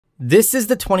This is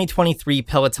the 2023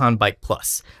 Peloton Bike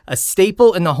Plus, a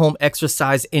staple in the home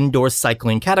exercise indoor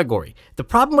cycling category. The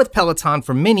problem with Peloton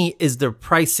for many is their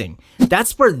pricing.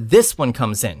 That's where this one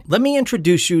comes in. Let me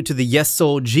introduce you to the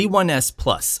Yesoul G1S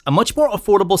Plus, a much more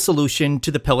affordable solution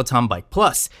to the Peloton Bike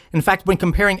Plus. In fact, when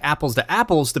comparing apples to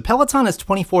apples, the Peloton is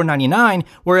 $24.99,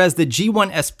 whereas the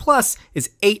G1S Plus is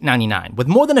 $8.99. With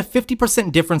more than a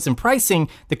 50% difference in pricing,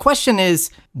 the question is,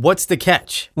 what's the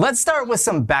catch? Let's start with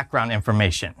some background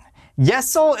information.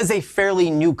 Yesoul is a fairly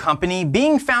new company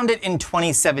being founded in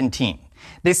 2017.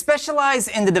 They specialize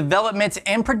in the development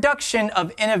and production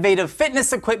of innovative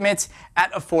fitness equipment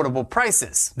at affordable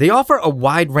prices. They offer a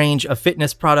wide range of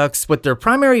fitness products, with their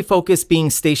primary focus being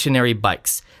stationary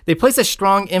bikes. They place a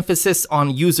strong emphasis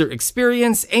on user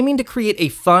experience, aiming to create a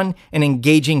fun and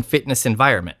engaging fitness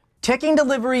environment. Taking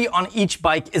delivery on each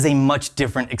bike is a much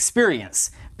different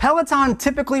experience. Peloton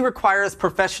typically requires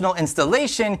professional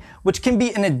installation, which can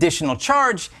be an additional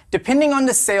charge depending on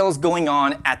the sales going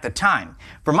on at the time.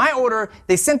 For my order,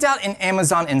 they sent out an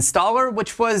Amazon installer,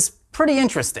 which was pretty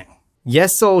interesting.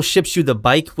 Yesoul ships you the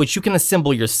bike, which you can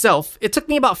assemble yourself. It took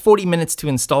me about 40 minutes to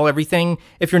install everything.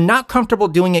 If you're not comfortable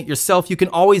doing it yourself, you can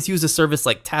always use a service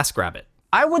like TaskRabbit.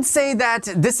 I would say that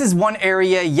this is one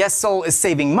area Yesoul is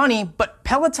saving money, but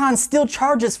Peloton still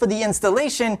charges for the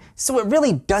installation, so it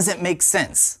really doesn't make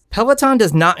sense. Peloton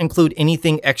does not include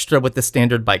anything extra with the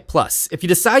standard Bike Plus. If you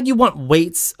decide you want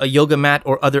weights, a yoga mat,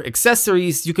 or other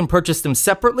accessories, you can purchase them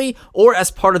separately or as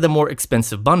part of the more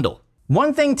expensive bundle.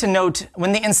 One thing to note,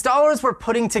 when the installers were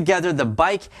putting together the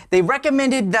bike, they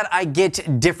recommended that I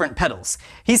get different pedals.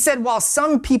 He said while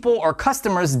some people or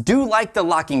customers do like the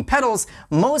locking pedals,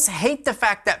 most hate the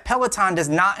fact that Peloton does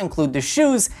not include the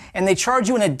shoes and they charge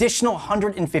you an additional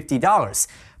 $150.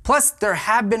 Plus, there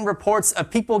have been reports of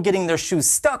people getting their shoes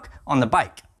stuck on the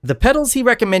bike. The pedals he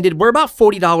recommended were about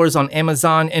 $40 on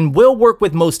Amazon and will work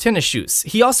with most tennis shoes.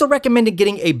 He also recommended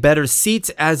getting a better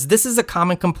seat, as this is a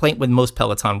common complaint with most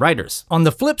Peloton riders. On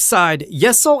the flip side,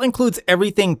 Yesoul includes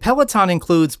everything Peloton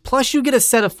includes, plus you get a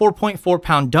set of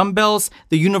 4.4-pound dumbbells,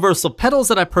 the universal pedals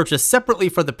that I purchased separately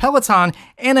for the Peloton,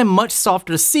 and a much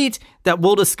softer seat that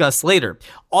we'll discuss later.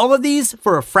 All of these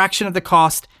for a fraction of the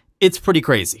cost. It's pretty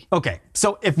crazy. Okay,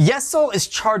 so if Yesoul is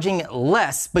charging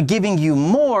less but giving you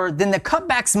more, then the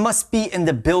cutbacks must be in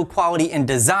the build quality and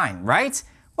design, right?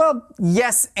 Well,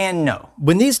 yes and no.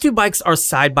 When these two bikes are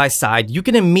side by side, you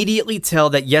can immediately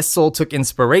tell that Yesoul took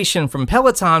inspiration from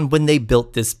Peloton when they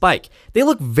built this bike. They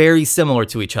look very similar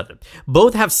to each other.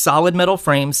 Both have solid metal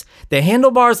frames. The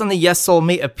handlebars on the Yesoul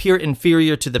may appear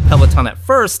inferior to the Peloton at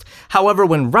first. However,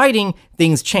 when riding,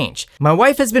 things change. My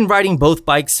wife has been riding both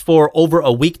bikes for over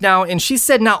a week now, and she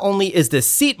said not only is the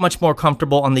seat much more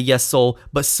comfortable on the Yesoul,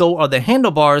 but so are the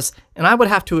handlebars, and I would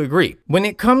have to agree. When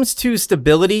it comes to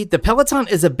stability, the Peloton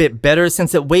is a bit better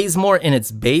since it weighs more in its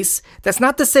base. That's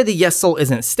not to say the Yesoul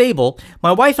isn't stable.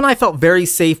 My wife and I felt very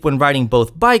safe when riding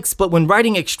both bikes, but when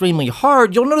riding extremely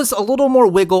hard, you'll notice a little more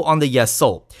wiggle on the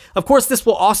Yesoul. Of course, this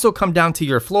will also come down to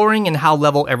your flooring and how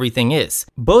level everything is.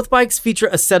 Both bikes feature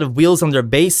a set of wheels on their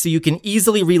base, so you can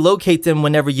easily relocate them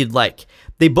whenever you'd like.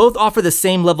 They both offer the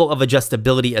same level of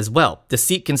adjustability as well. The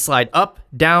seat can slide up,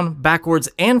 down, backwards,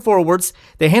 and forwards.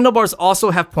 The handlebars also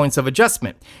have points of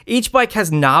adjustment. Each bike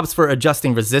has knobs for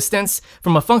adjusting resistance.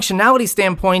 From a functionality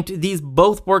standpoint, these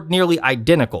both work nearly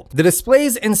identical. The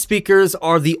displays and speakers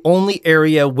are the only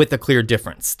area with a clear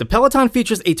difference. The Peloton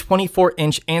features a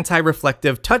 24-inch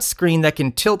anti-reflective touchscreen that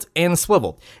can tilt and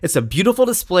swivel. It's a beautiful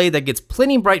display that gets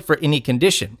plenty bright for any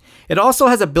condition. It also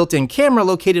has a built-in camera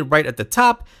located right at the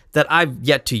top that I've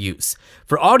yet to use.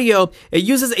 For audio, it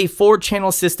uses a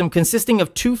 4-channel system consisting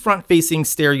of 2 front-facing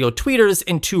stereo tweeters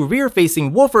and 2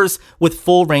 rear-facing woofers with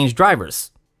full-range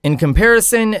drivers. In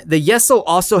comparison, the Yesoul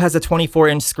also has a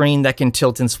 24-inch screen that can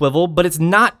tilt and swivel, but it's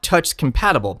not touch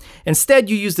compatible.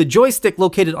 Instead, you use the joystick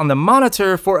located on the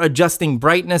monitor for adjusting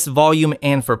brightness, volume,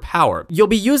 and for power. You'll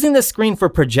be using the screen for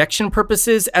projection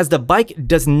purposes, as the bike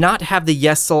does not have the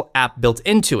Yesoul app built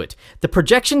into it. The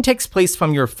projection takes place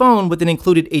from your phone with an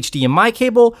included HDMI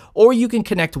cable, or you can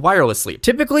connect wirelessly.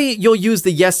 Typically, you'll use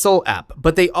the Yesoul app,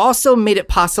 but they also made it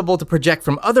possible to project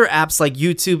from other apps like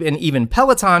YouTube and even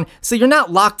Peloton, so you're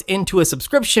not locked into a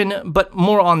subscription, but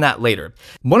more on that later.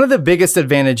 One of the biggest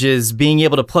advantages being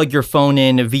able to plug your phone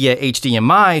in via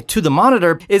HDMI to the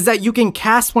monitor is that you can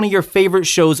cast one of your favorite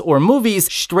shows or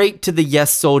movies straight to the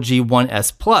Yesoul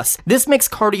G1S Plus. This makes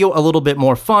cardio a little bit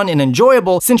more fun and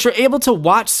enjoyable since you're able to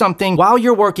watch something while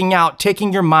you're working out,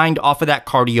 taking your mind off of that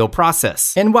cardio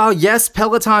process. And while yes,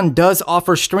 Peloton does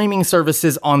offer streaming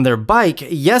services on their bike,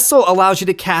 Yesoul allows you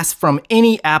to cast from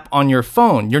any app on your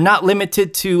phone. You're not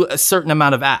limited to a certain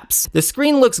amount of of apps. The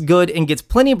screen looks good and gets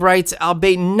plenty bright,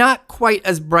 albeit not quite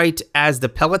as bright as the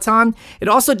Peloton. It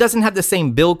also doesn't have the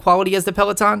same build quality as the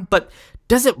Peloton, but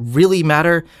does it really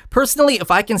matter? Personally,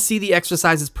 if I can see the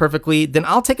exercises perfectly, then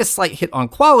I'll take a slight hit on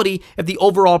quality if the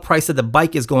overall price of the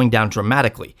bike is going down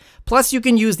dramatically. Plus, you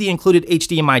can use the included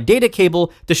HDMI data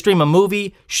cable to stream a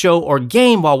movie, show, or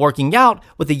game while working out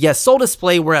with the Yesoul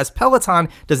display, whereas Peloton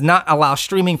does not allow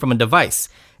streaming from a device.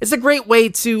 It's a great way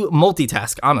to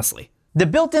multitask, honestly. The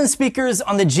built-in speakers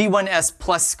on the G1S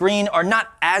Plus screen are not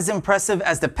as impressive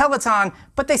as the Peloton,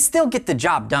 but they still get the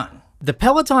job done. The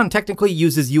Peloton technically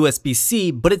uses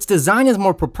USB-C, but its design is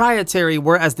more proprietary,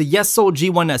 whereas the Yesoul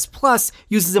G1S Plus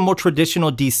uses a more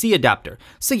traditional DC adapter.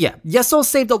 So yeah, Yesoul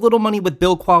saved a little money with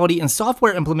build quality and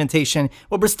software implementation,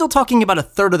 but we're still talking about a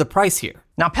third of the price here.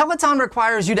 Now, Peloton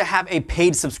requires you to have a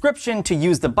paid subscription to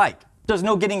use the bike. There's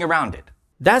no getting around it.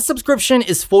 That subscription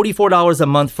is $44 a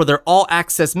month for their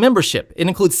all-access membership. It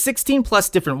includes 16 plus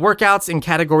different workouts in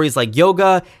categories like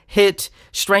yoga, HIIT,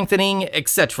 strengthening,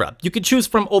 etc. You can choose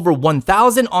from over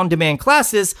 1,000 on-demand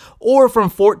classes or from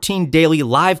 14 daily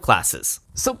live classes.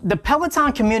 So the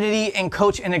Peloton community and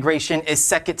coach integration is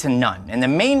second to none, and the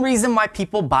main reason why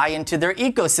people buy into their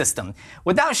ecosystem.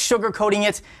 Without sugarcoating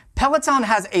it, Peloton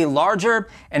has a larger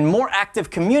and more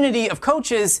active community of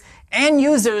coaches and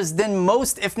users than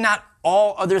most, if not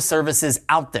all, other services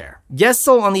out there.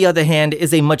 Yesoul, on the other hand,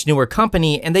 is a much newer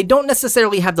company, and they don't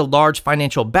necessarily have the large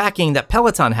financial backing that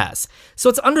Peloton has, so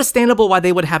it's understandable why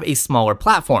they would have a smaller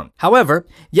platform. However,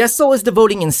 Yesoul is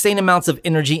devoting insane amounts of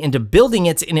energy into building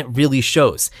it, and it really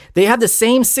shows. They have the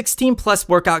same 16 plus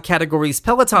workout categories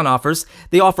Peloton offers.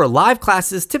 They offer live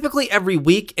classes typically every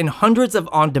week and hundreds of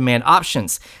on-demand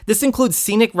options. This includes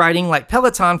scenic riding like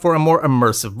Peloton for a more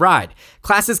immersive ride.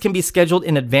 Classes can be scheduled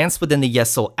in advance within the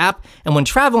Yesoul app, and when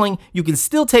traveling, you can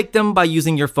still take them by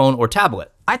using your phone or tablet.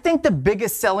 I think the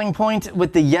biggest selling point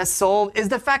with the Yesoul is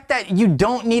the fact that you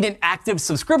don't need an active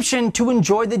subscription to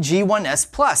enjoy the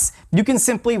G1S Plus. You can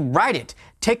simply ride it,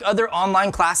 take other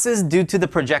online classes due to the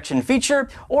projection feature,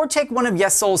 or take one of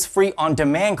Yesoul's free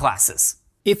on-demand classes.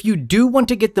 If you do want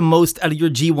to get the most out of your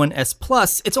G1S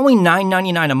Plus, it's only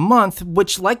 $9.99 a month,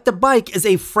 which, like the bike, is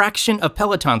a fraction of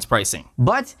Peloton's pricing.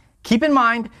 But keep in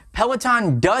mind,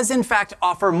 Peloton does in fact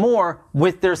offer more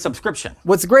with their subscription.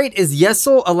 What's great is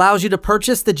Yesoul allows you to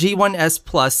purchase the G1S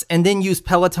Plus and then use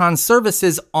Peloton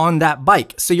services on that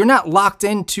bike. So you're not locked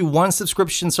into one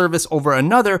subscription service over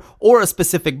another or a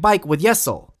specific bike with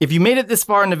Yesoul. If you made it this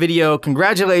far in the video,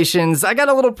 congratulations, I got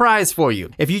a little prize for you.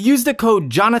 If you use the code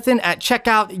Jonathan at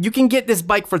checkout, you can get this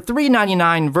bike for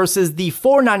 $3.99 versus the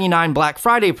 $4.99 Black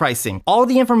Friday pricing. All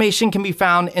the information can be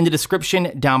found in the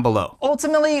description down below.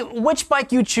 Ultimately, which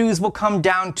bike you choose will come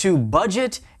down to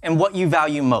budget and what you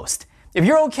value most. If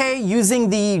you're okay using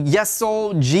the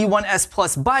Yesoul G1S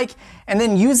Plus bike and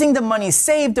then using the money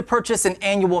saved to purchase an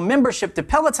annual membership to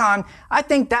Peloton, I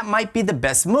think that might be the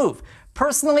best move.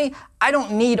 Personally, I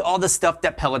don't need all the stuff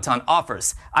that Peloton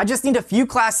offers. I just need a few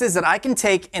classes that I can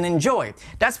take and enjoy.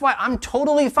 That's why I'm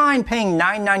totally fine paying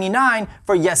 $9.99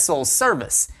 for Yesoul's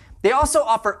service. They also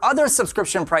offer other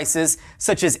subscription prices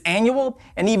such as annual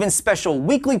and even special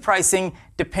weekly pricing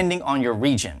depending on your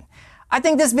region. I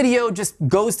think this video just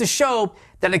goes to show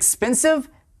that expensive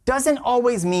doesn't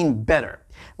always mean better.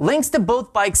 Links to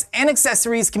both bikes and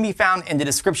accessories can be found in the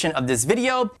description of this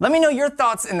video. Let me know your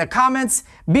thoughts in the comments.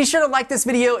 Be sure to like this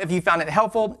video if you found it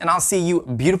helpful, and I'll see you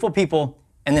beautiful people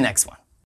in the next one.